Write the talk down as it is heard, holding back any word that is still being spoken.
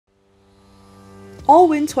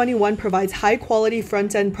Allwin21 provides high-quality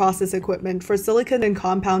front-end process equipment for silicon and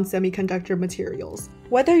compound semiconductor materials.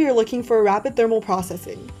 Whether you're looking for rapid thermal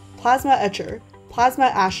processing, plasma etcher, plasma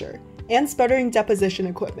asher, and sputtering deposition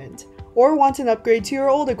equipment, or want an upgrade to your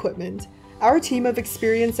old equipment, our team of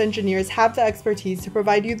experienced engineers have the expertise to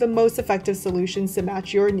provide you the most effective solutions to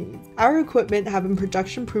match your needs. Our equipment have been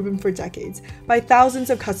production proven for decades by thousands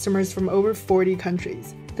of customers from over 40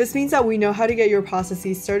 countries. This means that we know how to get your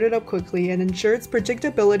processes started up quickly and ensure its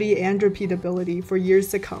predictability and repeatability for years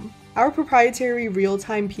to come. Our proprietary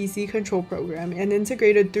real-time PC control program and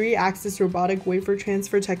integrated 3-axis robotic wafer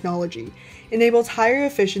transfer technology enables higher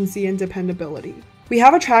efficiency and dependability. We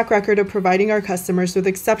have a track record of providing our customers with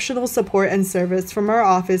exceptional support and service from our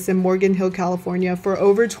office in Morgan Hill, California for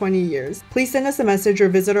over 20 years. Please send us a message or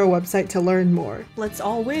visit our website to learn more. Let's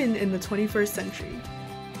all win in the 21st century.